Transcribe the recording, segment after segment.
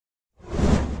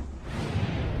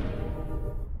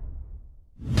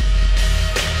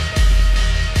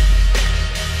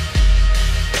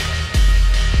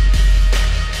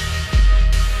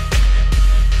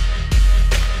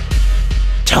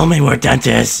Tell me where Dent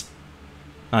is.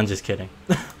 I'm just kidding.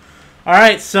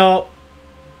 Alright, so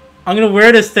I'm gonna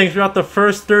wear this thing throughout the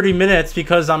first 30 minutes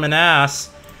because I'm an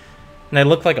ass. And I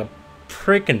look like a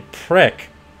freaking prick.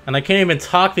 And I can't even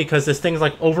talk because this thing's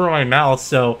like over my mouth,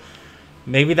 so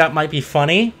maybe that might be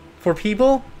funny for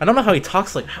people. I don't know how he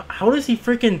talks. Like, how does he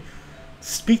freaking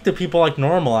speak to people like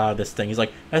normal out of this thing? He's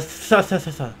like,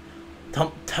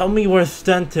 tell me where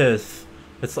Dent is.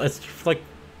 It's like,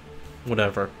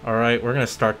 whatever. Alright, we're gonna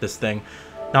start this thing.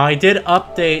 Now, I did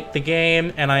update the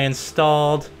game, and I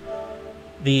installed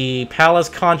the Palace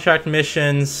Contract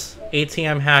missions,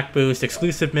 ATM Hack Boost,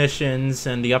 exclusive missions,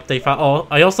 and the update file. Oh,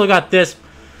 I also got this.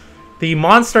 The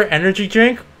Monster Energy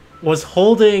Drink was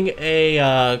holding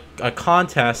a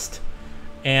contest,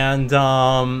 and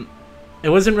it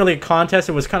wasn't really a contest.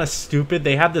 It was kind of stupid.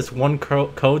 They have this one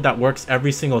code that works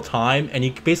every single time, and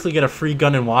you basically get a free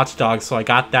gun in Watch Dogs, so I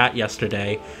got that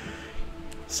yesterday.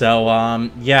 So,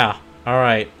 yeah.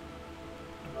 Alright.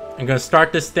 I'm gonna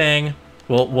start this thing.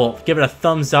 We'll give it a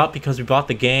thumbs up because we bought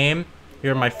the game.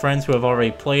 Here are my friends who have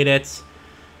already played it.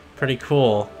 Pretty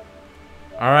cool.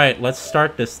 Alright, let's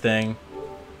start this thing.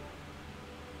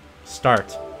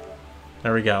 Start.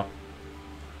 There we go.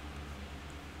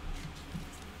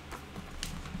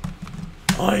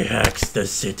 I hexed the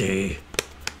city.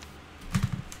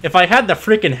 If I had the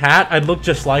freaking hat, I'd look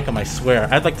just like him, I swear. I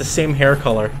had like the same hair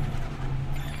color.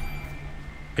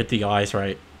 Get the eyes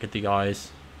right. Get the eyes.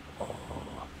 Oh.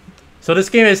 So this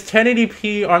game is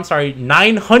 1080p, or I'm sorry,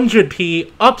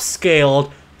 900p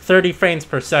upscaled 30 frames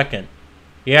per second.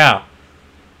 Yeah.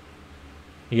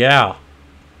 Yeah.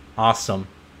 Awesome.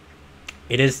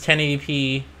 It is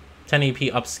 1080p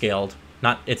upscaled.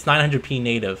 It's 900p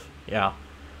native. Yeah.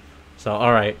 So,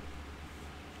 alright.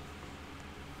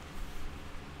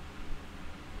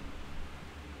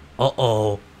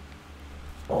 Uh-oh.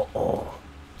 Uh-oh.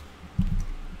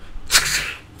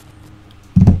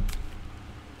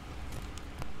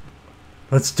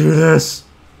 Let's do this!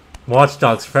 Watch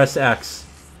Dogs, press X.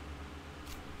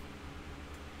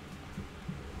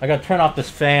 I gotta turn off this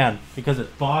fan because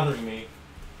it's bothering me.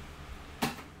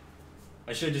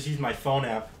 I should have just used my phone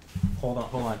app. Hold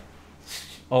on.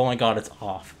 Oh my god, it's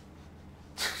off.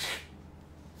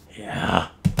 Yeah.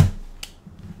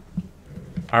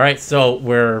 Alright,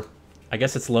 so I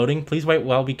guess it's loading. Please wait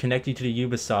while we connect you to the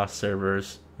Ubisoft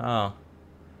servers. Oh.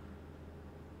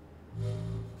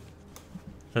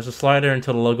 There's a slider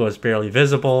until the logo is barely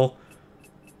visible.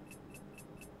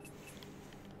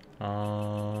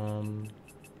 I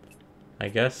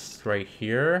guess right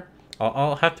here.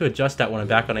 I'll have to adjust that when I'm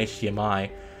back on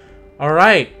HDMI. All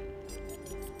right.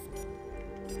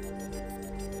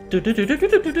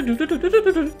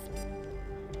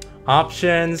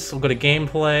 Options. We'll go to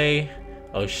gameplay.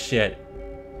 Oh shit.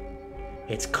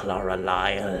 It's Clara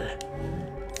Lyle.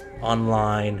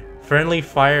 Online. Friendly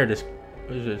fire.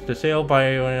 Disabled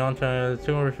by on time.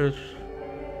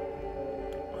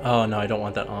 Oh no, I don't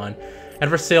want that on.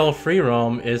 Adversarial free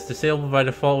roam is disabled by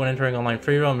default when entering online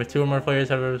free roam. If two or more players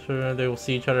have, they will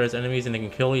see each other as enemies and they can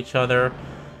kill each other.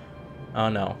 Oh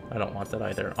no, I don't want that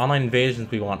either. Online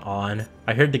invasions we want on.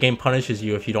 I heard the game punishes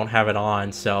you if you don't have it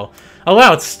on, so... Oh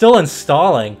wow, it's still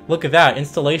installing! Look at that,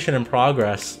 installation in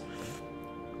progress.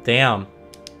 Damn.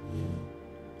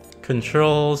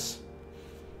 Controls.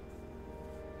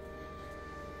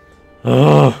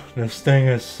 Ugh, this thing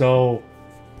is so...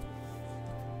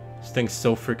 This thing's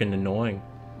so freaking annoying.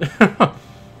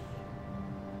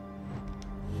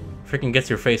 Freaking gets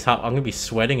your face hot. I'm gonna be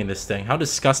sweating in this thing. How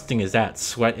disgusting is that?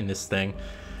 Sweat in this thing.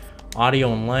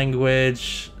 Audio and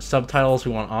language. Subtitles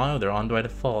we want on. Oh, they're on by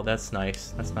default. That's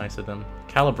nice. That's nice of them.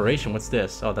 Calibration. What's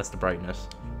this? Oh, that's the brightness.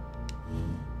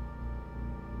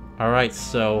 Alright,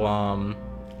 so,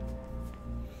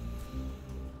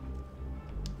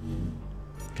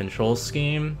 control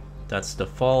scheme. That's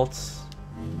default.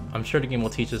 I'm sure the game will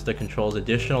teach us the controls.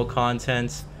 Additional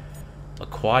content.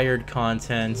 Acquired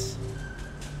content.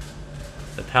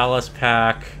 The Palace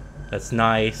Pack. That's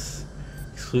nice.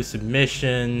 Exclusive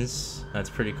missions. That's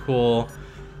pretty cool.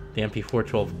 The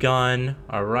MP412 gun.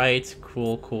 Alright.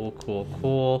 Cool, cool, cool,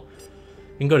 cool.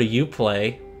 You can go to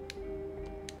Uplay.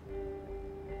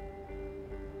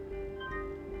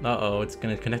 Uh-oh, it's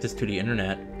gonna connect us to the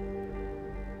internet.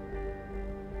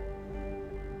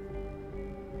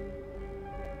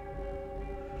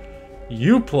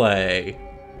 Uplay.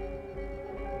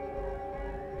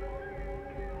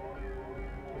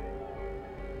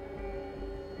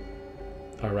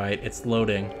 Alright, it's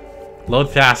loading. Load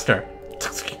faster.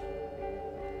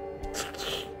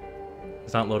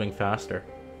 It's not loading faster.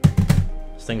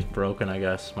 This thing's broken, I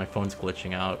guess. My phone's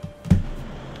glitching out.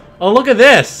 Oh, look at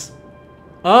this!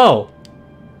 Oh!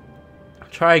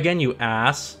 Try again, you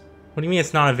ass. What do you mean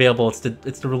it's not available? It's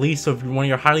the release of one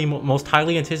of your most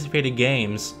highly anticipated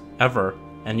games ever,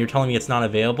 and you're telling me it's not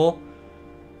available?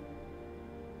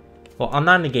 Well, I'm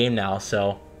not in the game now,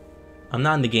 so I'm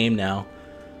not in the game now.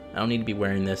 I don't need to be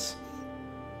wearing this.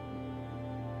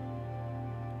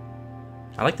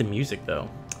 I like the music though.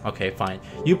 Okay, fine.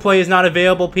 Uplay is not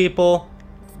available, people.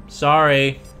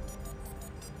 Sorry.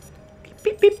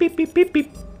 Beep beep beep beep beep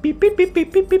beep beep beep beep beep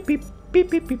beep beep beep beep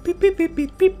beep beep beep beep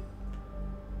beep beep.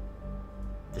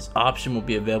 This option will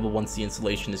be available once the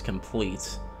installation is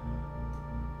complete.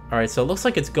 Alright, so it looks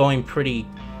like it's going pretty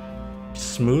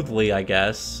smoothly, I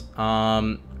guess.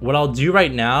 What I'll do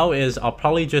right now is I'll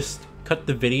probably just cut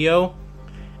the video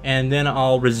and then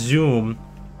I'll resume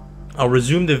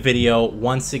the video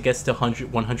once it gets to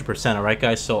 100%, alright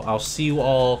guys? So I'll see you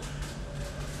all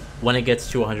when it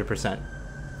gets to 100%.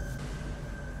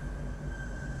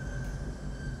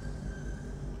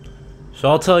 So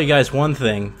I'll tell you guys one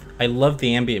thing. I love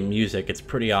the ambient music. It's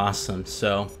pretty awesome.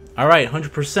 So, alright,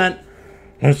 100%.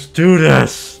 Let's do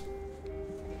this!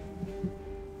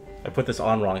 I put this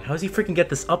on wrong. How does he freaking get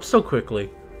this up so quickly?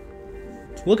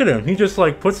 Look at him. He just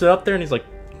like puts it up there and he's like,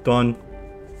 done.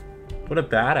 What a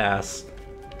badass.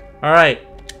 Alright.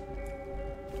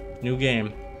 New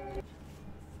game.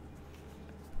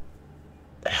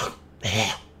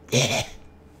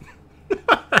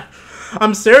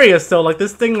 I'm serious though, like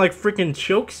this thing like freaking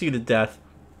chokes you to death.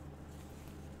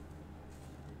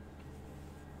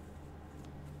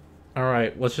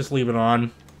 Alright, let's just leave it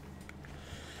on.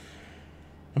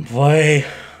 And play.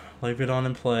 Leave it on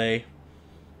and play.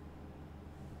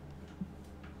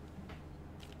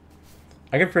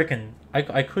 I could freaking I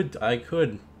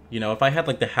could, you know, if I had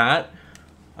like the hat,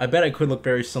 I bet I could look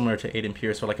very similar to Aiden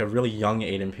Pierce, or like a really young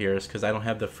Aiden Pierce, because I don't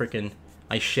have the freaking,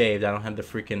 I shaved, I don't have the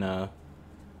freaking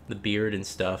the beard and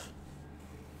stuff.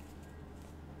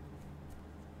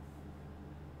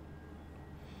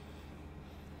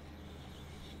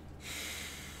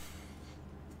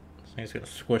 This thing's gonna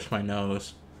squish my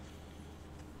nose.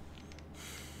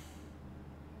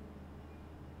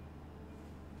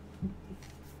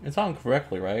 It's on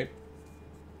correctly, right?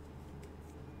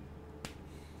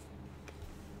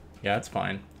 Yeah, it's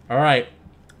fine. Alright,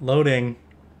 loading.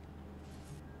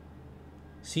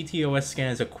 CTOS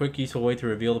scan is a quick, useful way to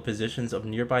reveal the positions of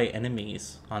nearby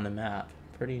enemies on the map.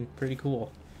 Pretty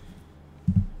cool.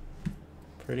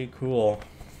 Pretty cool.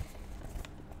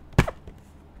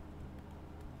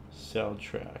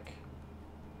 Soundtrack.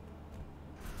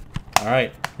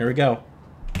 Alright, here we go.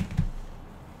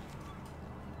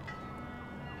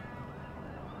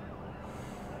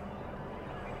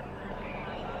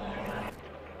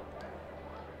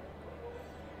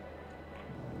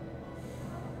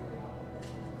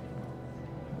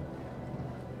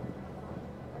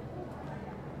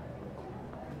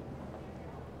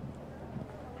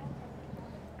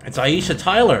 It's Aisha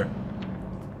Tyler.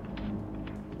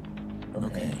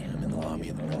 Okay, I'm in the lobby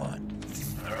of the quad.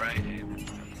 Alright,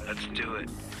 let's do it.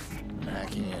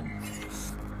 Back in.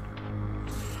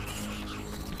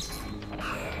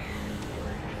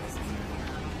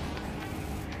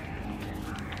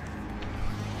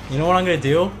 You know what I'm gonna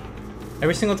do?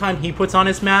 Every single time he puts on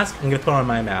his mask, I'm gonna put on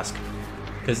my mask.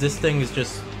 Because this thing is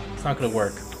just, it's not gonna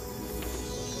work.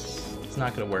 It's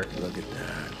not gonna work. Look at that.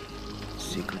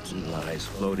 Secrets and lies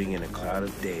floating in a cloud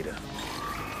of data.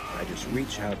 I just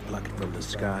reach out, pluck it from the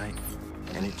sky,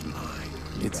 and it's mine.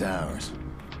 It's ours.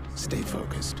 Stay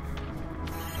focused.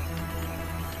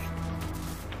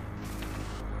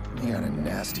 We got a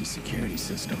nasty security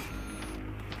system.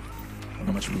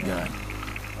 How much we got?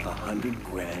 100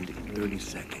 grand in 30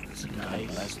 seconds. Nice.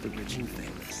 Bless the rich and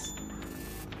famous.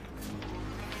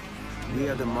 We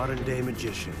are the modern day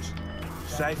magicians,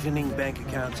 siphoning bank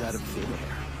accounts out of thin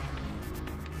air.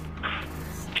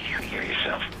 Do you hear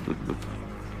yourself?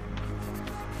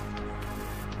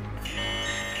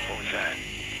 What was that?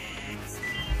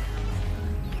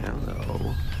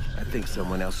 Hello. I think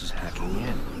someone else is hacking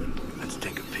in. Let's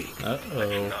take a peek.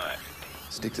 Uh-oh.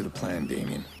 Stick to the plan,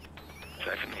 Damien.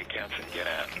 Siphon the accounts and get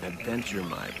out. Adventure,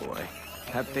 my boy.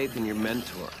 Have faith in your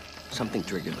mentor. Something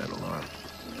triggered that alarm.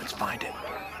 Let's find it.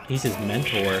 He's his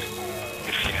mentor.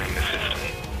 It's scanning the system.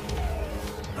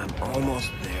 I'm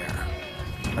almost there.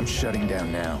 I'm shutting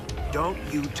down now. Don't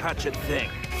you touch a thing.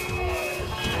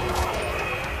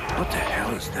 What the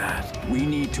hell is that? We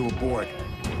need to abort.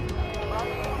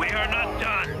 We are not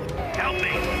done. Help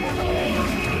me.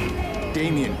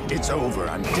 Damien, it's over.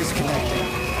 I'm disconnecting.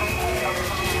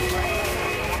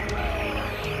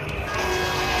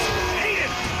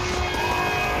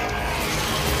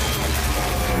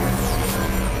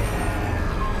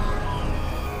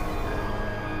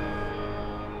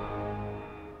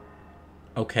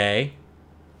 Okay.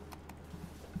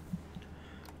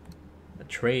 A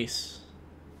trace.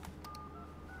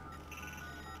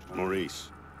 Maurice.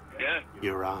 Yeah?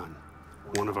 You're on.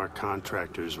 One of our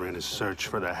contractors ran a search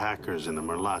for the hackers in the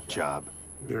Merlot job.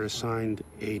 You're assigned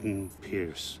Aiden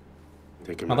Pierce.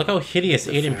 Take him Oh, look out. how hideous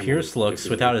The Aiden family, Pierce looks if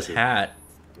you without need his to. hat.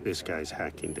 This guy's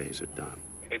hacking days are done.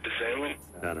 Ain't the family?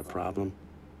 That a problem?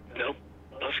 Nope.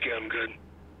 Husky, I'm good.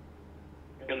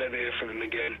 You'll never hear from him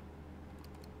again.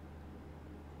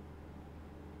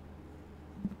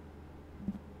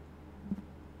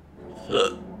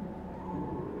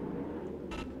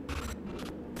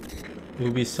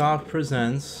 Ubisoft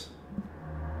presents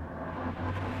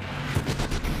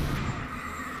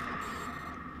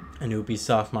an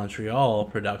Ubisoft Montreal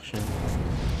production.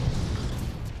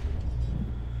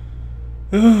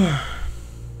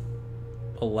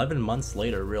 11 months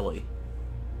later, really.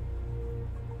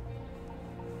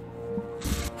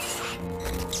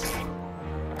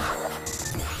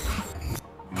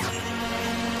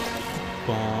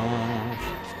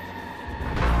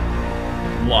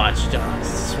 Watch Dogs,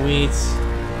 sweet.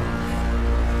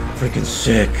 Freaking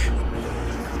sick.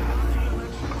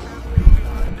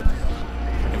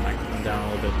 Bring my microphone down a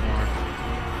little bit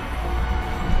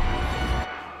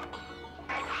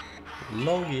more.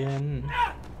 Logan.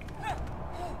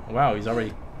 Wow, he's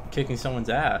already kicking someone's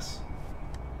ass.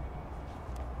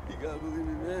 You gotta believe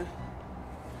me, man.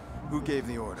 Who gave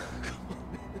the order?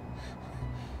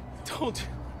 Told you.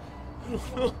 I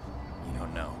don't know. You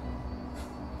don't know.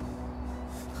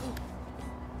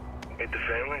 Ain't the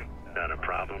family? That a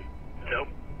problem? Nope.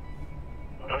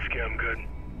 Husky, I'm good.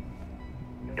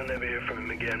 You'll never hear from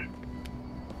him again.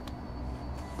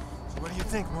 So what do you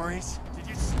think, Maurice? Did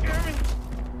you scare me?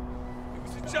 It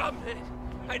was a job, man.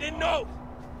 I didn't know.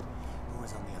 Who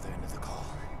was on the other end of the call?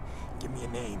 Give me a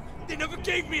name. They never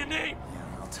gave me a name.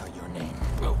 Yeah, I'll tell your name.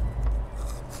 Bro.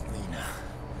 Lena.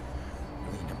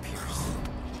 Lena Pierce.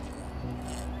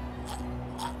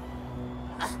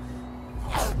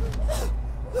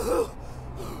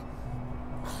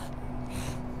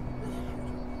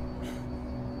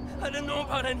 I didn't know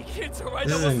about any kids, alright?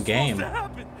 This That is wasn't in-game. supposed to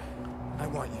happen. I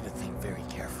want you to think very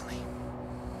carefully.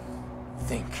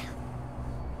 Think.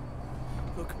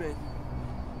 Look, man.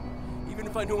 Even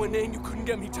if I knew a name, you couldn't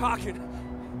get me talking.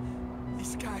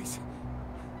 These guys.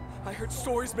 I heard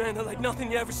stories, man, that like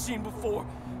nothing you ever seen before.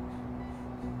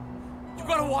 You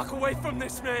gotta walk away from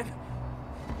this, man.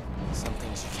 Some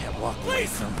things you can't walk away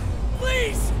Please! from.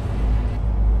 Please!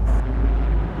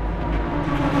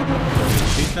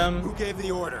 Shoot them? Who gave the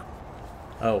order?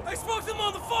 Oh. I spoke to them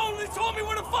on the phone and they told me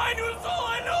where to find you. That's all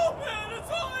I know, man.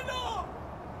 That's all I know.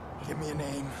 Give me a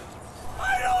name.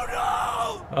 I don't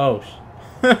know! Oh.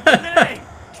 Name!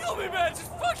 Kill me, man!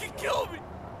 Just fucking kill me!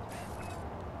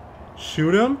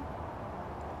 Shoot him?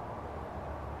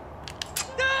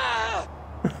 Ah!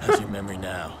 How's your memory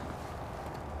now?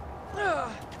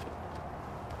 Ah!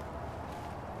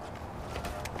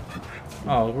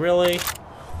 Oh, really?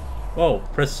 Whoa,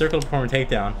 press circle to perform a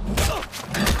takedown.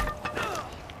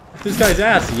 This guy's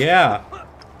ass, yeah.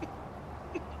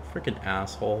 Freaking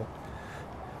asshole.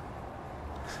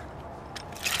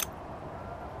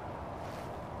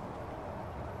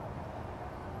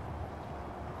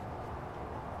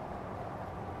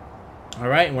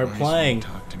 Alright, and we're playing.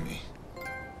 Talk to me.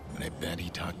 But I bet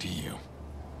he talked to you.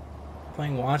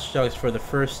 Playing Watch Dogs for the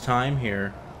first time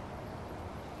here.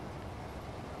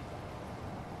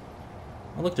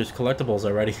 Oh look, there's collectibles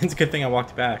already. It's a good thing I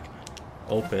walked back.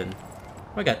 Open.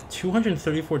 Oh, I got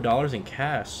 $234 in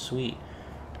cash. Sweet.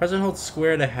 President holds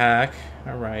square to hack.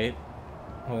 Alright.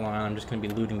 Hold on, I'm just gonna be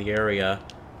looting the area.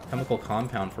 Chemical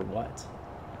compound for what?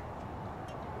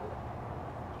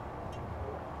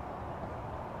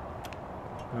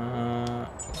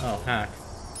 Oh, hack.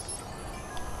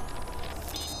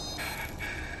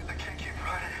 I can't keep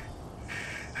running.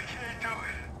 I can't do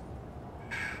it.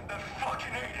 That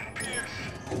fucking Aiden Pierce.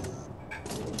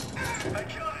 I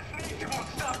killed his niece. He won't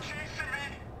stop chasing me.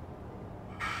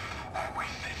 Who is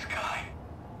this guy?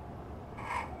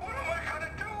 What am I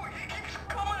gonna do? He keeps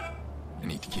coming. I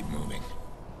need to keep moving.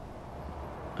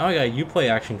 Oh, I got Uplay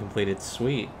action completed.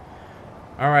 Sweet.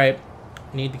 Alright.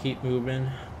 Need to keep moving.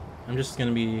 I'm just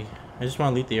gonna be... I just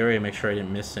want to loot the area, make sure I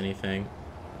didn't miss anything.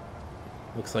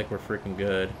 Looks like we're freaking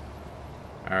good.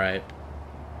 Alright.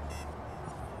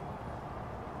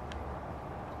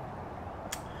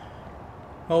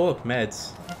 Oh, look,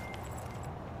 meds.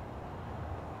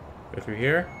 Go through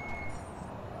here.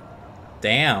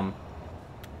 Damn.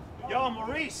 Yo,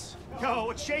 Maurice! Yo,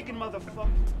 what's shaking, motherfucker?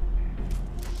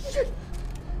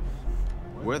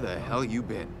 Where the hell you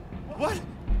been? What?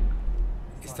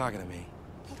 He's talking to me.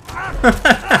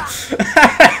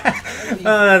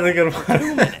 Oh, that's a good one.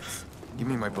 2 minutes. Give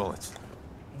me my bullets.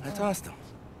 I tossed them.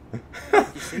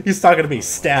 He's talking to me.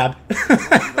 Stab.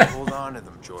 Hold on to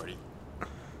them, Jordy.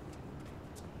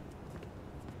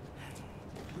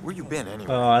 Where you been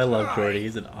anyway? Oh, I love Jordy.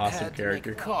 He's an awesome Had to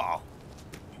character. make a call.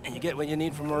 And you get what you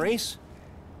need from Maurice?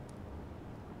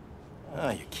 Oh,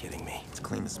 you're kidding me. Let's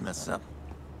clean this mess up.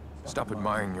 Stop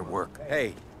admiring your work.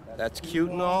 Hey, that's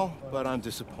cute and all, but I'm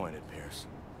disappointed, Pierce.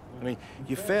 I mean,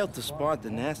 you failed to spot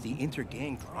the nasty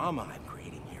inter-gang drama I'm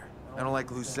creating here. I don't like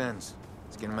loose ends.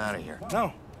 Let's get him out of here.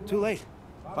 No, too late.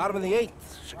 Bottom of the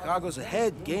 8th. Chicago's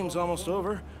ahead. Game's almost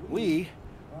over. We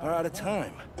are out of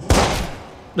time.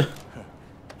 Nice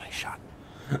shot.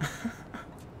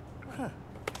 Huh.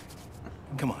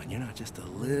 Come on, you're not just a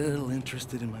little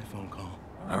interested in my phone call.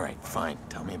 All right, fine.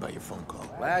 Tell me about your phone call.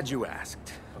 Glad you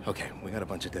asked. Okay, we got a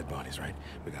bunch of dead bodies, right?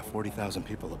 We got 40,000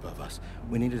 people above us.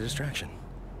 We need a distraction.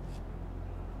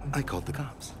 I called the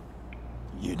cops.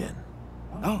 You did.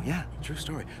 Oh, yeah, true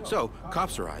story. So,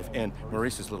 cops arrive, and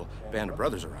Maurice's little band of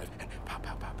brothers arrive, and pow,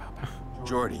 pow, pow, pow, pow.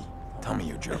 Jordy, tell me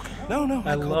you're joking. No,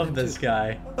 I called love them this too.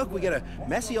 guy. Look, we get a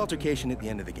messy altercation at the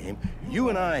end of the game. You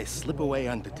and I slip away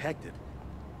undetected.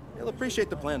 They'll appreciate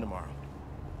the plan tomorrow.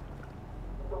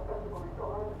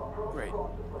 Great.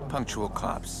 Punctual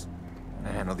cops. I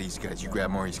handle these guys. You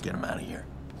grab Maurice, get him out of here.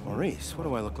 Maurice, what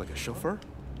do I look like, a chauffeur?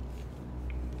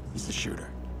 He's the shooter.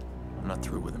 I'm not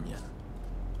through with him yet.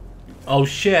 Oh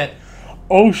shit.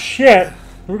 Oh shit.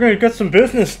 We're gonna get some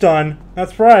business done.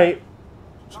 That's right.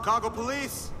 Chicago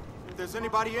police, if there's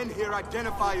anybody in here,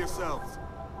 identify yourselves.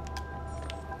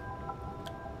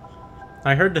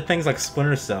 I heard the things like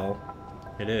Splinter Cell.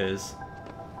 It is.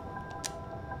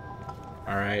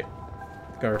 Alright.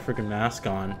 Got our freaking mask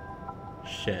on.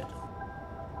 Shit.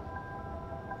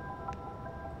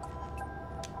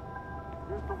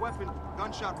 Here's the weapon,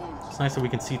 gunshot wounds. It's nice that we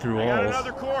can see through I got walls.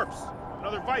 another corpse,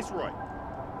 another viceroy.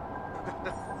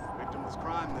 Victimless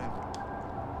crime, then.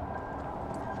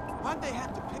 Why'd they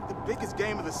have to pick the biggest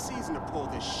game of the season to pull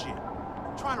this shit?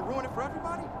 Trying to ruin it for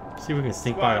everybody? See if we can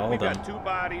sneak by all of them. We got 2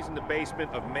 bodies in the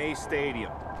basement of May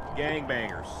Stadium.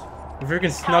 Gangbangers. We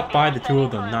freaking snuck by the 2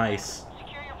 of them. Nice.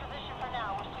 Secure your position for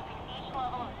now. We're sweeping each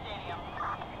level of the stadium.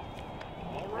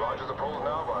 Rogers opposed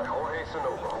now by Jorge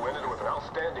Sonova, who ended with an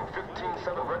outstanding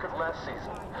 15-7 record last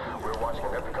season. We're watching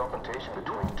an epic confrontation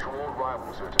between 2 old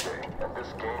rivals here today, and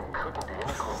this game couldn't be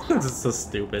any closer. This is so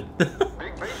stupid.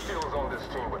 Big base steals on this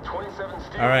team with 27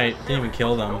 steals. Alright, didn't even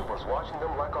kill them. Sonova's watching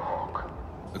them like a hawk.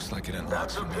 Looks like it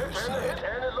unlocks That's a from the pitch, other side.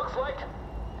 and it looks like,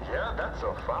 yeah, that's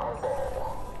a foul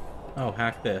ball. Oh,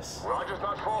 hack this. Rogers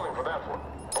not falling for that one.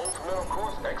 Both men, of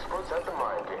course, experts at the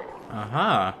mind game.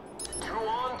 Aha. 2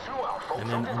 on, 2 out, folks. And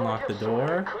then Something's unlock gonna the get somewhere.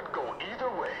 door. It could go either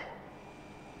way.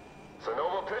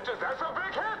 Sonova pitches. That's a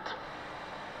big hit.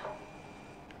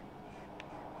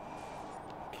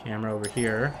 Camera over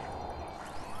here.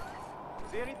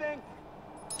 See anything?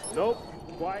 Nope.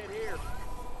 Quiet here.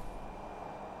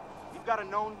 We've got a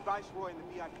known viceroy in the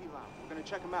VIP lounge. We're gonna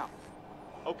check him out.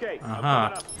 Okay. I'm Aha.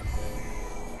 coming up.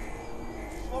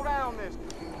 Slow down, this.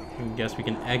 I guess we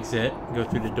can exit, go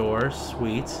through the door.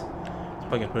 Sweet. Let's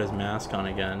fucking put his mask on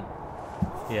again.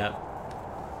 Yep.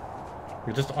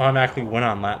 We just automatically went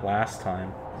on that last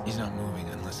time. He's not moving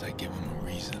unless I give him a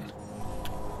reason.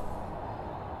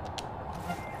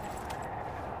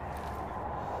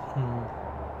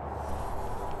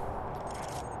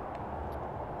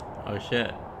 Oh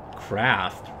shit.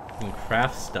 Craft. We can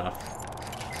craft stuff.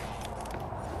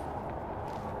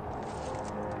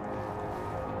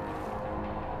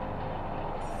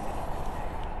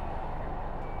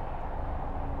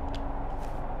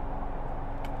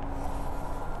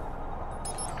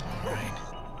 Alright.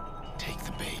 Take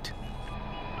the bait.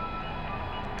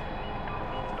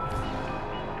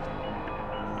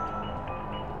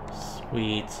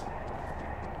 Sweet.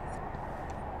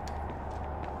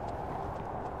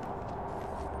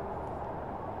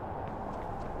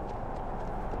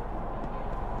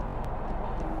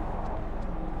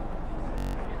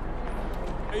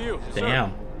 Hey, you.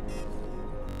 Damn.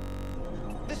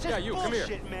 This is Yeah, you, come here.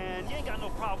 bullshit, man. You ain't got no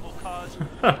probable cause.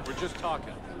 We're just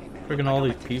talking. Freaking all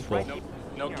these people.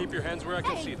 No, keep your hands where I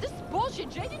can see Hey, them. this is bullshit.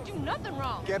 Jay didn't do nothing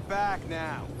wrong. Get back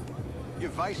now. You're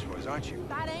viceroys, aren't you?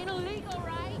 That ain't illegal,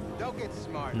 right? Don't get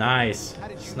smart. Nice. How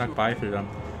did you Snuck do by through them.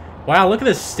 Wow, look at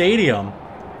this stadium.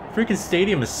 Freaking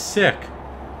stadium is sick.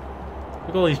 Look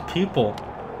at all these people.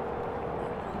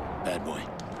 Bad boy.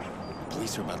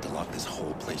 Police are about to lock this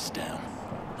whole place down.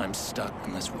 I'm stuck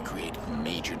unless we create a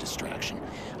major distraction.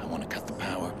 I want to cut the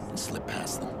power and slip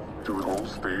past them. To the whole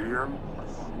stadium?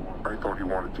 I thought you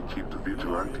wanted to keep the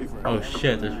vigilante. Oh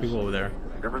shit, there's people over there.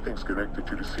 Everything's connected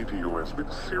to the CTOS with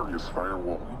a serious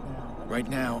firewall. Right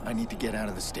now, I need to get out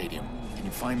of the stadium. Can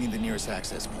you find me the nearest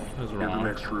access point? In the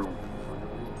next room.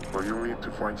 Well, you'll need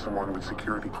to find someone with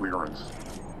security clearance.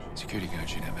 Security guard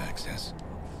should have access.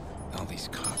 All these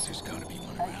cops, there's gotta be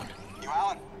one around. You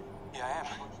Alan? Yeah, I am.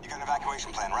 You got an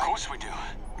evacuation plan, right? Of course we do.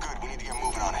 Good, we need to get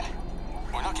moving on it.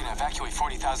 We're not gonna evacuate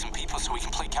 40,000 people so we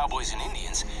can play cowboys and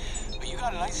Indians. But you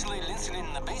got an isolated incident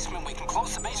in the basement, we can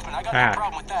close the basement. I got no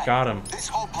problem with that. Got him. This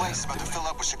whole place is about to fill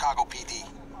up with Chicago PD.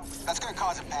 That's gonna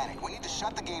cause a panic. We need to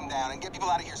shut the game down and get people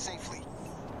out of here safely.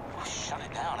 Shut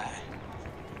it down,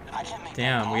 I can't make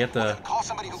Damn, we have to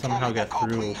somehow get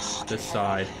through this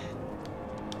side.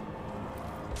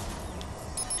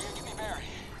 Yeah, give me Barry.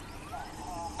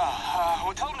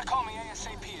 Well, tell him to call me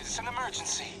ASAP. It's an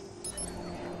emergency.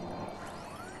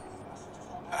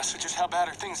 So just how bad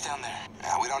are things down there?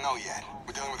 We don't know yet.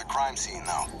 We're dealing with a crime scene,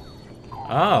 though.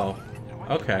 Oh,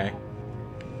 okay.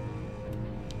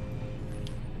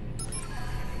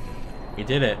 You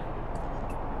did it.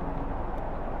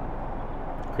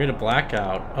 Create a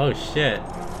blackout. Oh shit.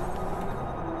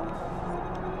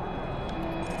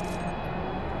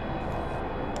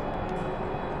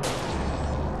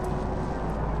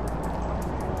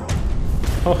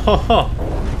 Ho ho ho!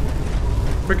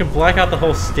 Freaking black out the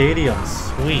whole stadium.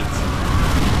 Sweet.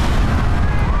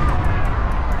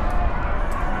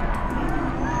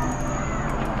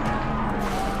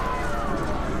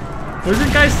 What does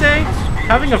this guy say?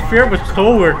 Having a fear with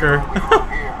coworker.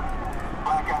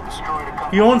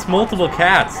 He owns multiple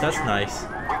cats. That's nice.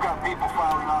 We've got people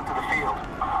filing onto the field.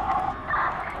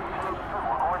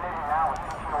 We're coordinating now with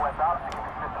CTOS ops to get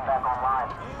the system back online.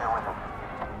 Bear with us.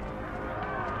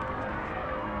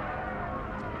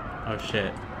 Oh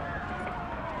shit.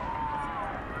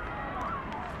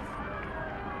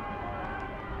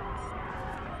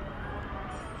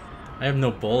 I have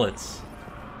no bullets.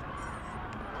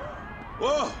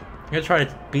 Whoa! I'm gonna try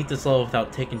to beat this level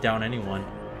without taking down anyone.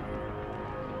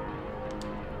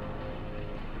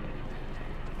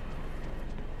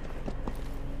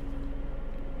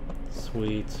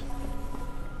 Sweet.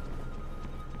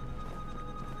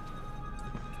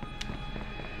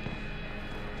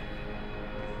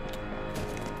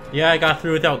 Yeah, I got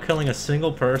through without killing a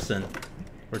single person.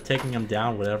 Or taking them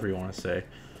down, whatever you want to say.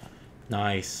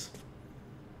 Nice.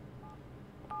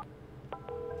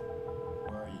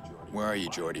 Where are you,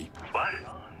 Jordy? What?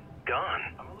 Gone.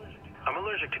 I'm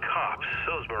allergic to cops,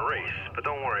 so's Maurice, but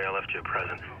don't worry, I left you a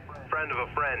present. Friend of a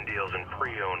friend deals in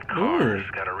pre-owned cars.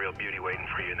 Got a real beauty waiting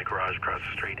for you in the garage across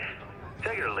the street.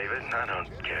 Take it or leave it, I don't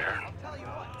care.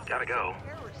 Gotta go.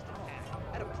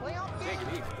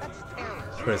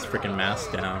 Put his freaking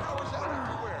mask down.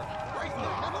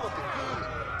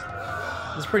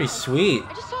 It's pretty sweet.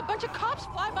 I just saw a bunch of cops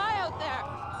fly by out there.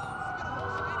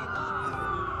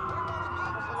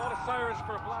 A lot of sirens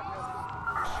for a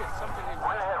blackout. Shit, something ain't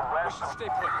right. We should stay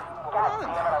put.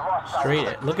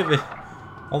 Straight. Look at the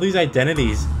all these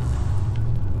identities.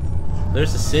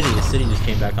 There's the city. The city just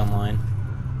came back online.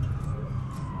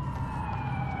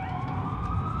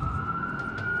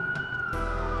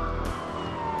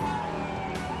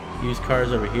 Used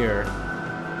cars over here.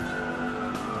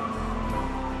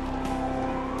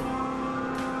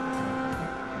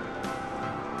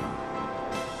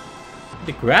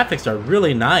 The graphics are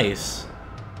really nice.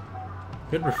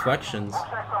 Good reflections.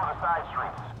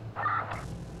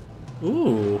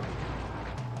 Ooh.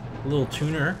 A little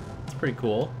tuner. It's pretty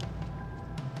cool.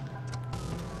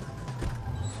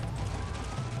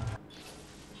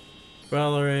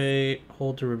 Accelerate,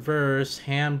 hold to reverse,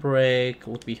 handbrake,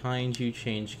 look behind you,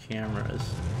 change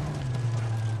cameras.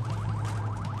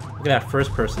 Look at that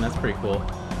first person, that's pretty cool.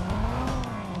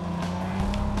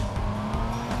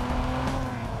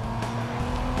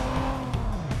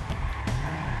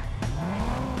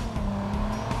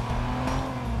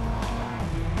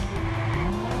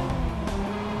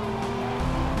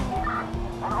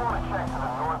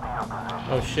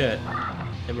 Oh shit.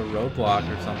 They have a roadblock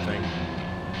or something.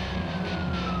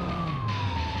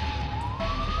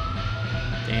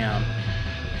 Damn.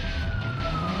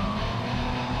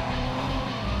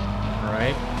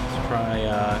 Alright, let's try,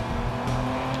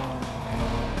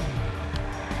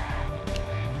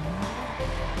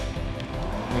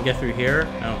 Can we get through here?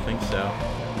 I don't think so.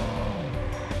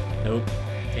 Nope.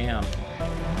 Damn.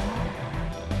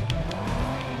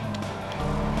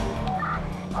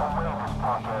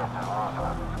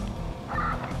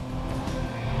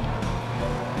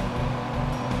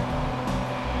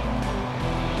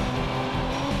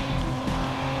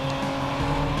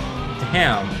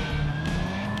 Damn.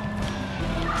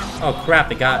 Oh crap,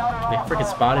 they freaking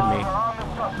spotted me.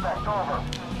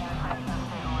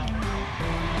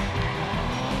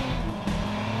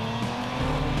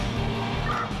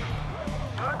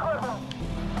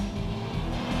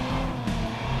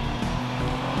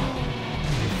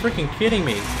 freaking kidding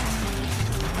me?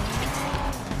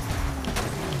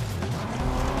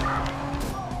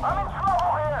 I'm in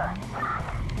trouble here.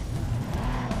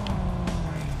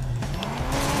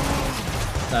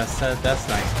 That's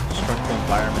nice. Destructive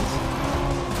environments.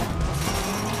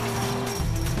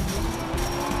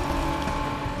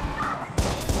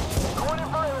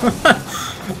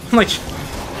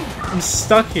 I'm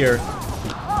stuck here.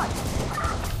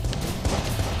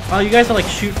 Oh, you guys are like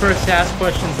shoot first, ask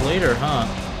questions later, huh?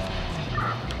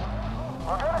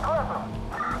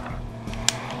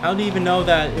 How do you even know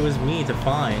that it was me to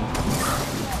find?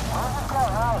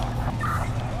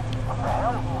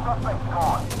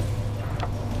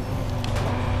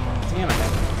 Damn it.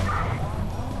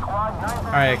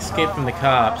 Alright, escape from the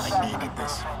cops. I needed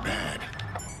this bad.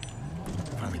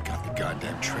 Finally got the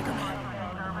goddamn trigger, man.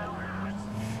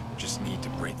 Just need to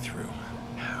break through.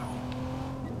 How?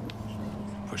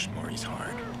 Push Maurice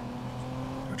hard.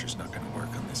 Torture's not gonna work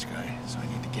on this guy, so I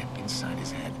need to get inside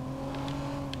his head.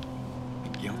 The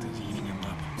guilt is eating him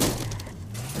up.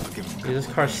 I'll give him Dude, this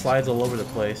car slides all over the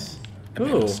place.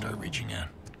 Ooh. Start reaching out.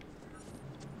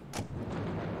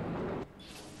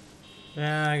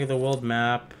 Yeah, I get the world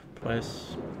map.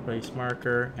 Place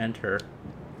marker. Enter.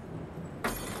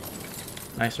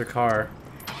 Nicer car.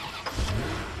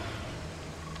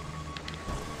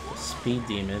 Speed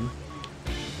demon.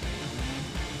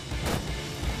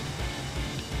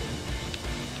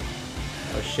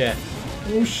 Oh shit.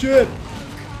 Oh shit!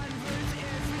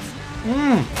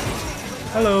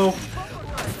 Hello.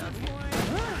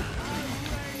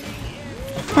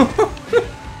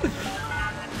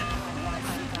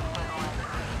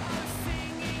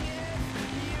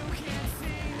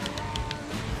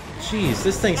 Jeez,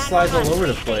 this thing slides all over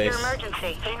the place.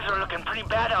 Emergency. Things are looking pretty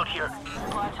bad out here.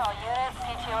 Watch all units.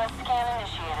 CTOS scan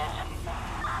initiated.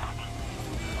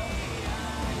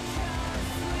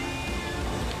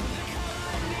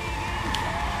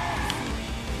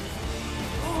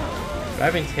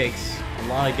 Driving takes a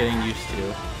lot of getting used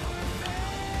to.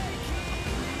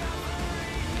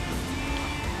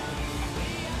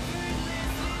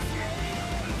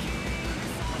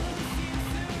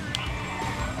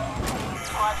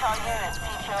 Watch all units.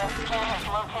 CTOS scan is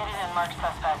located and marked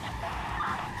suspect.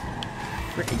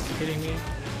 Freaking kidding me?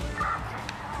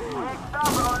 Stop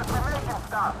on the information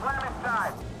stop. Let him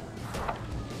inside.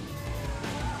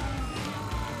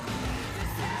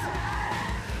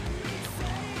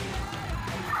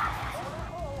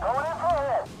 Going in for a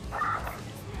hit.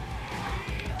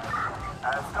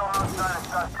 Still no sign of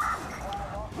suspect.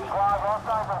 Squad, no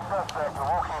signs of suspect.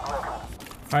 We'll keep looking.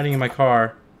 Hiding in my car.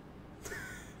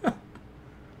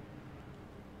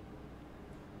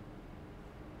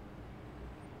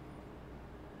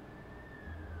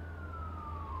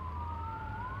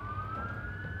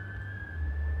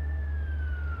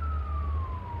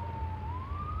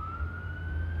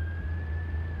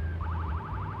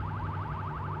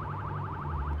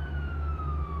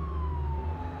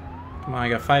 Come on, I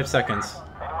got 5 seconds.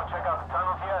 Anyone check out the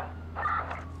tunnels yet?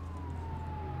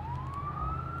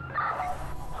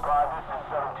 Squad, this is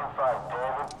 725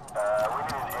 David. We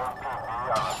need an APB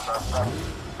on the suspect.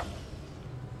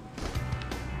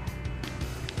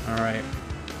 Alright.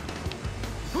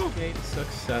 Escape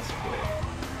successful.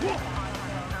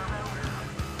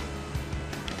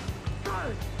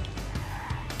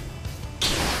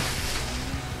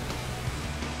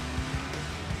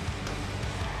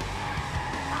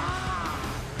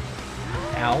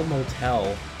 Al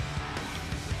Motel.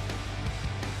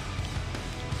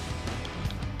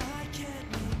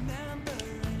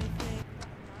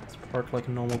 Let's park like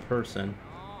a normal person.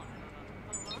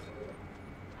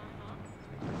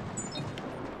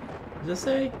 Does this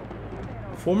say?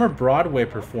 Former Broadway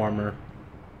performer.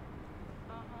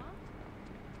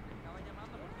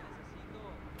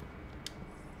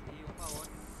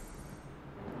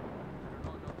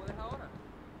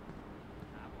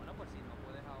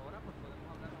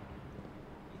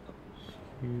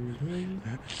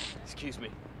 Excuse me.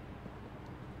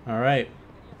 Alright.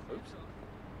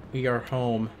 We are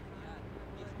home.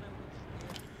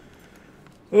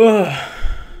 Ugh.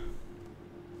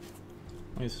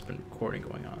 This has been recording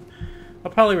going on.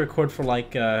 I'll probably record for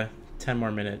like 10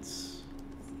 more minutes.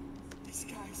 These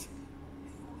guys.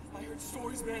 I heard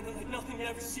stories, man, that like nothing you've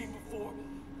ever seen before.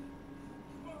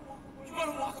 You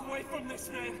gotta walk away from this,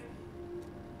 man.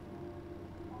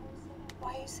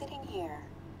 Why are you sitting here?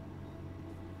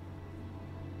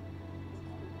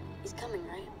 He's coming,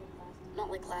 right?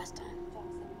 Not like last time.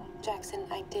 Jackson,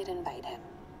 I did invite him.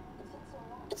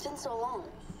 It's been so long.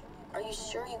 Are you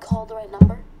sure you called the right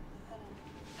number?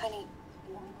 Honey,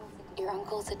 your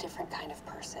uncle's a different kind of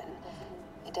person.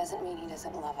 It doesn't mean he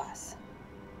doesn't love us.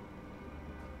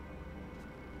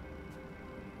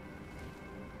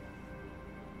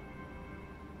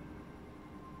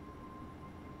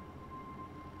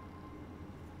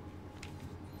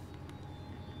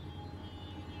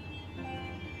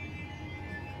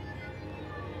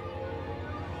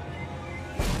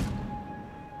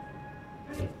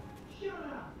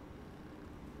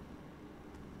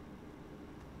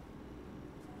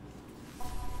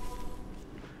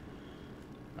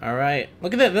 Alright,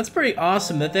 look at that, that's pretty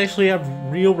awesome that they actually have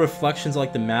real reflections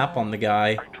like the map on the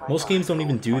guy. Most games don't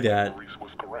even do that.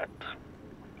 Was correct.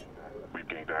 We've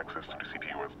gained access to the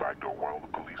CTOS backdoor while the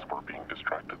police were being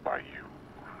distracted by you.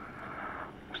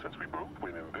 Since we both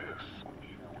win in this,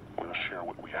 we'll share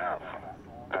what we have.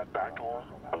 That backdoor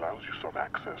allows you some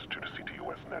access to the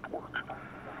CTOS network.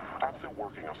 I'm still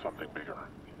working on something bigger.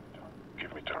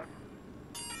 Give me time.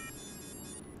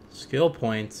 Skill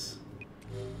points.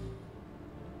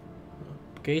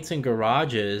 Gates and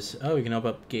garages. Oh, we can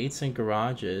open up gates and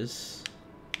garages.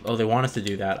 Oh, they want us to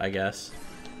do that, I guess.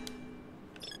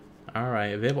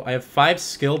 Alright, available. I have 5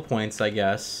 skill points, I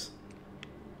guess.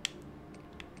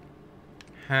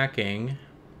 Hacking.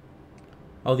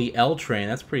 Oh, the L train.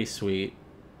 That's pretty sweet.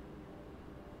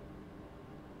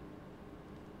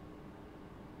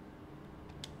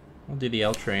 I'll do the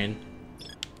L train.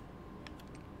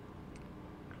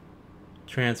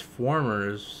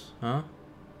 Transformers, huh?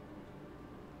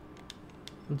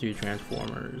 I'll do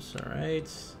Transformers, alright.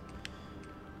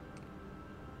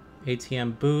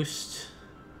 ATM boost.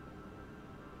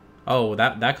 Oh,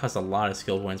 that costs a lot of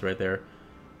skill points right there.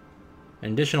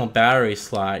 An additional battery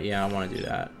slot. Yeah, I want to do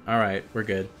that. Alright, we're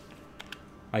good.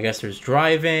 I guess there's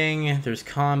driving, there's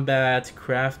combat,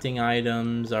 crafting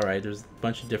items. Alright, there's a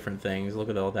bunch of different things. Look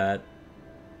at all that.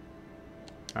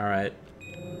 Alright.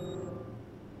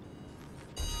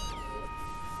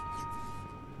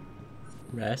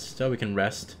 Rest? Oh, we can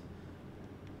rest.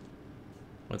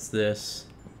 What's this?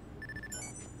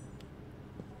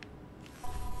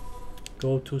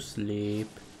 Go to sleep.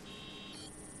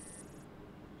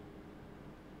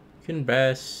 You can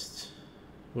rest.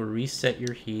 We'll reset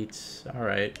your heat.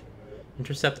 Alright.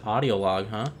 Intercept audio log,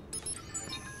 huh?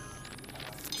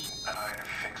 I hired a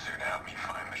fixer to help me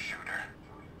find the shooter.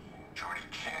 Jordy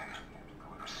Chin.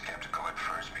 I'm skeptical at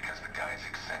first because the guy's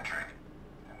eccentric.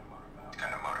 He's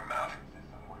got a motor mouth.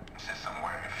 Insists I'm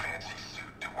wearing a fancy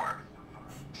suit to work.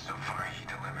 So far he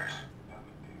delivers.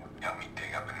 Help me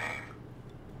dig up a name.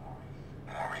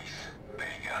 Maurice. There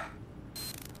you go.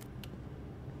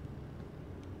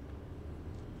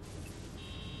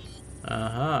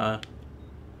 Uh-huh.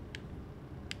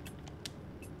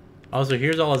 Also,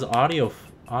 here's all his audio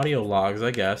logs,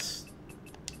 I guess.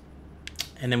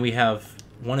 And then we have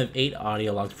 1 of 8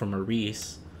 audio logs from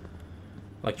Maurice.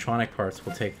 Electronic parts,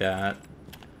 we'll take that.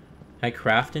 Can I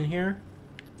craft in here?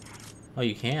 Oh,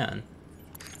 you can.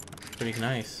 Pretty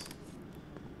nice.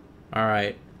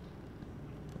 Alright.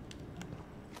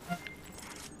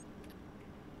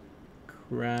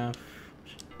 Craft.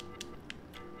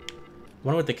 I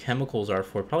wonder what the chemicals are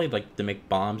for. Probably like to make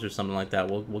bombs or something like that.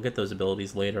 We'll get those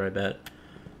abilities later, I bet.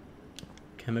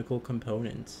 Chemical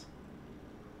components.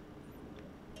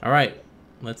 Alright.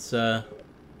 Let's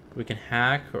we can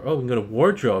hack or oh, we can go to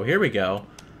wardrobe. Here we go.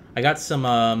 I got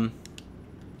some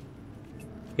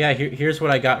yeah, here's what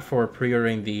I got for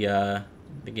pre-ordering the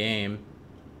game.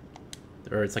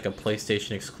 Or it's like a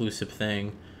PlayStation exclusive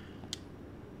thing.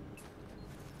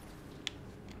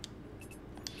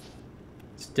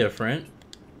 It's different.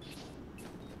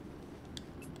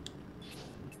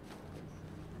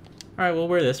 Alright, we'll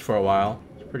wear this for a while.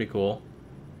 It's pretty cool.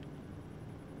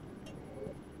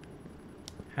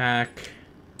 Hack.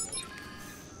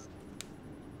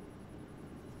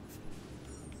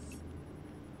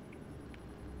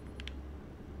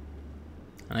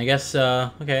 And I guess,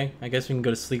 okay, I guess we can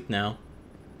go to sleep now.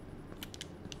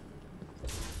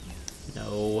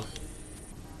 No.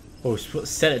 Oh,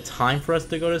 set a time for us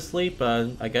to go to sleep?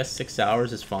 I guess 6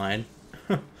 hours is fine.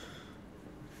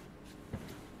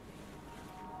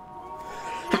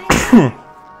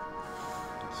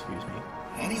 Excuse me.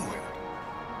 Anywhere.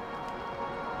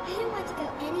 I don't want to go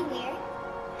anywhere.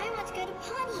 I want to go to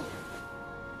Pawnee.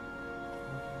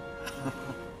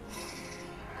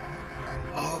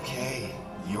 Okay,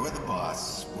 you're the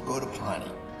boss. We'll go to Pawnee.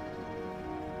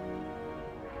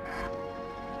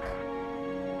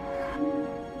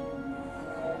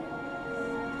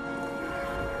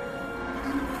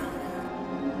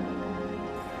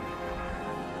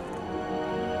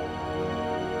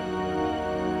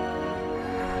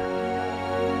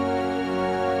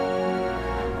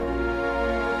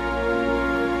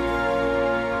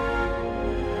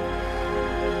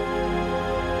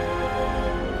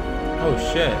 Oh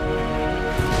shit.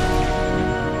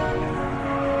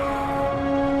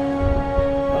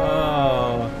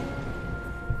 Oh.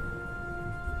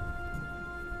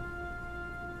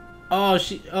 Oh,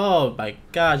 oh my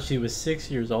god, she was 6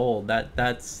 years old.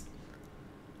 That's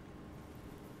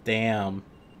damn.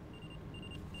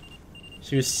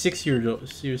 She was 6 years old.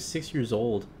 She was 6 years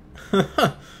old.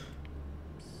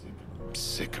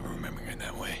 Sick of remembering her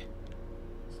that way.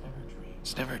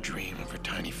 It's never a dream of her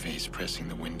tiny face pressing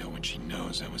the window when she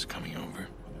knows I was coming over.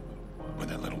 Or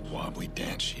that little wobbly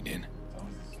dance she did.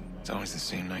 It's always the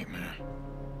same nightmare.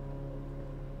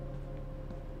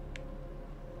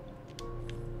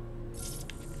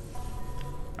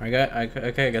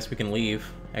 Okay, I guess we can leave.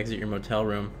 Exit your motel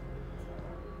room.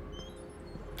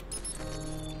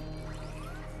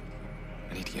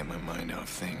 I need to get my mind off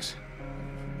things.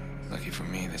 Lucky for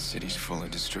me, this city's full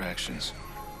of distractions.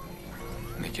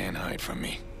 And they can't hide from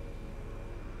me.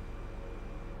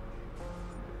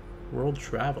 World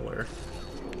Traveler.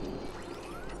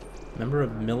 Member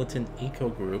of militant eco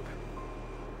group.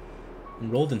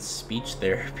 Enrolled in speech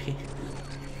therapy.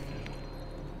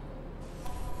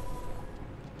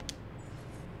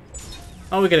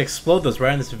 Oh, we can explode those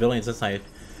right into civilians. That's nice.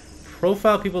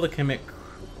 Profile people to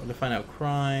find out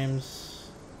crimes.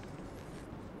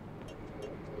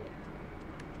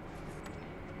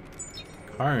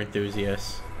 Car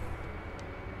enthusiasts.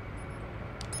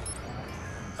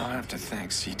 I'll have to thank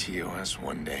CTOS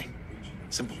one day.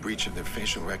 Simple breach of their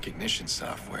facial recognition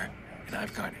software, and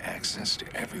I've got access to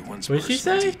everyone's What did she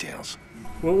personal say? details.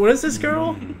 What is this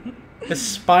girl?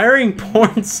 Aspiring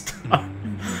porn star.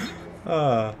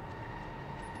 Oh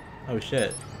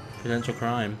shit. Potential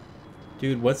crime.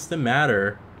 Dude, what's the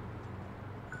matter?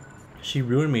 She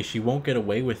ruined me. She won't get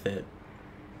away with it.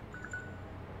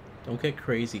 Don't get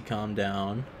crazy. Calm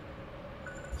down.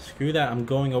 Screw that. I'm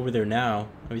going over there now.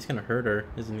 Oh, he's gonna hurt her,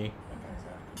 isn't he?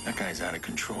 That guy's out of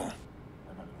control.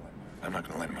 I'm not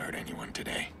gonna let him hurt anyone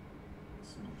today.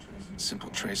 Simple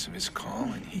trace of his call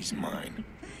and he's mine.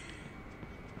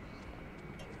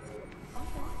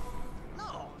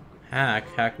 Hack?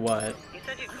 Hack what? You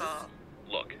said you'd call.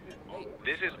 Look,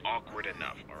 this is awkward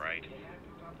enough, alright?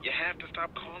 You have to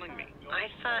stop calling me. I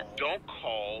thought... Don't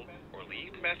call or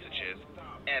leave messages,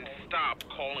 and stop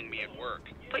calling me at work.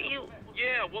 But you...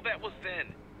 Yeah, well that was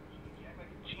then.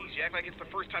 Jeez, you act like it's the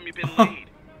first time you've been laid.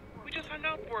 We just hung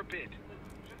out for a bit.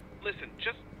 Listen,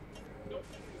 just...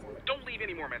 don't leave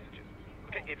any more messages.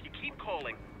 Okay, if you keep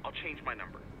calling, I'll change my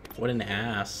number. What an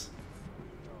ass.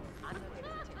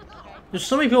 There's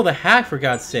so many people to hack, for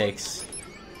God's sakes.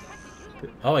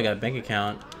 Oh, I got a bank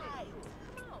account.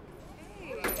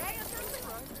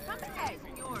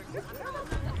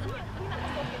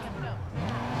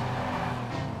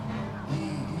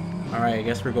 Alright, I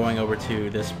guess we're going over to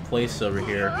this place over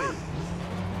here.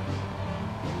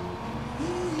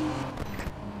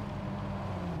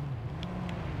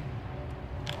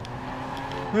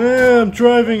 Hey, I'm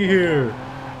driving here!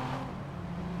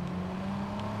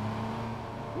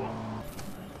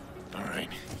 Alright,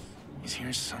 he's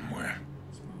here somewhere.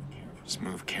 Just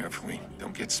move carefully,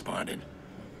 don't get spotted.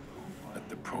 Let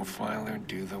the profiler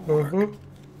do the work.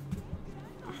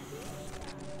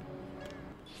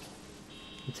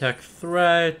 Attack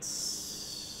threats.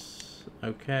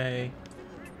 Okay.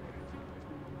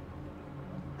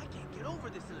 I can't get over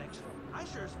this election. I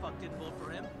sure as fuck didn't vote for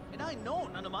him, and I know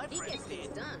none of my friends did.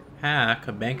 Hack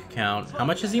a bank account. How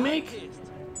much does he make?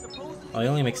 Oh, he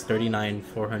only makes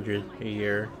 $39,400 a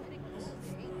year.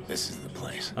 This is the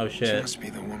place. Oh She shit. must be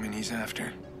the woman he's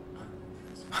after.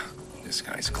 This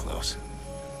guy's close.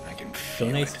 I can feel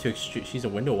Donates it. to she's a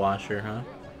window washer, huh?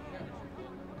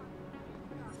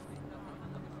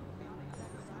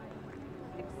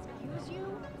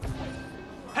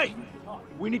 Hey,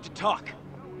 we need to talk.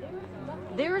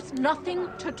 There's nothing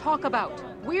to talk about.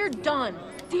 We're done.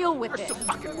 Deal with it. You're so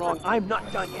fucking wrong. I'm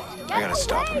not done yet. I gotta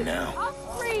stop him now.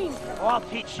 I'll scream. Oh, I'll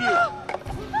teach you.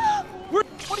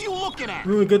 What are you looking at?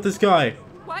 Ooh, get this guy.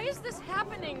 Why is this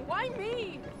happening? Why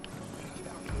me?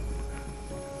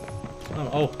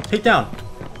 Oh, take down.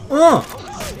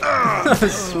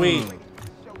 Sweet.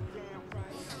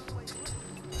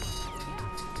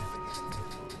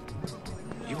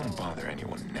 You won't bother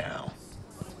anyone now.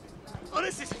 Oh,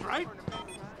 this isn't right.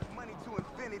 Money to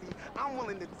infinity. I'm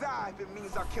willing to die if it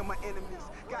means I kill my enemies.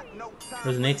 Got no time.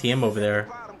 There's an ATM over there.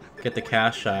 Get the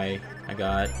cash I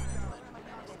got.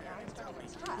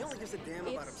 He only gives a damn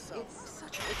about himself.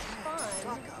 It's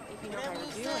fun if you know how to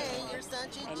do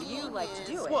it. And you like to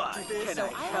do it. What? Can So I I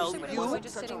help actually you? would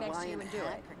just sitting next to you and do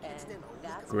it. And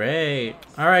that's Great.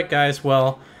 Alright, guys.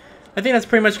 Well, I think that's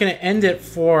pretty much going to end it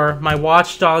for my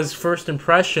Watch Dogs first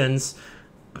impressions.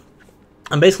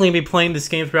 I'm basically going to be playing this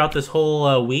game throughout this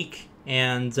whole week.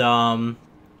 And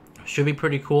should be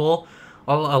pretty cool.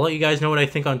 I'll let you guys know what I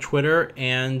think on Twitter.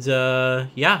 And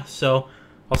yeah, so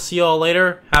I'll see you all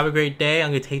later. Have a great day.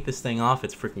 I'm going to take this thing off.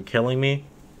 It's freaking killing me.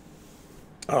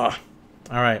 Ugh.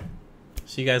 Alright.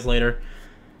 See you guys later.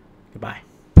 Goodbye.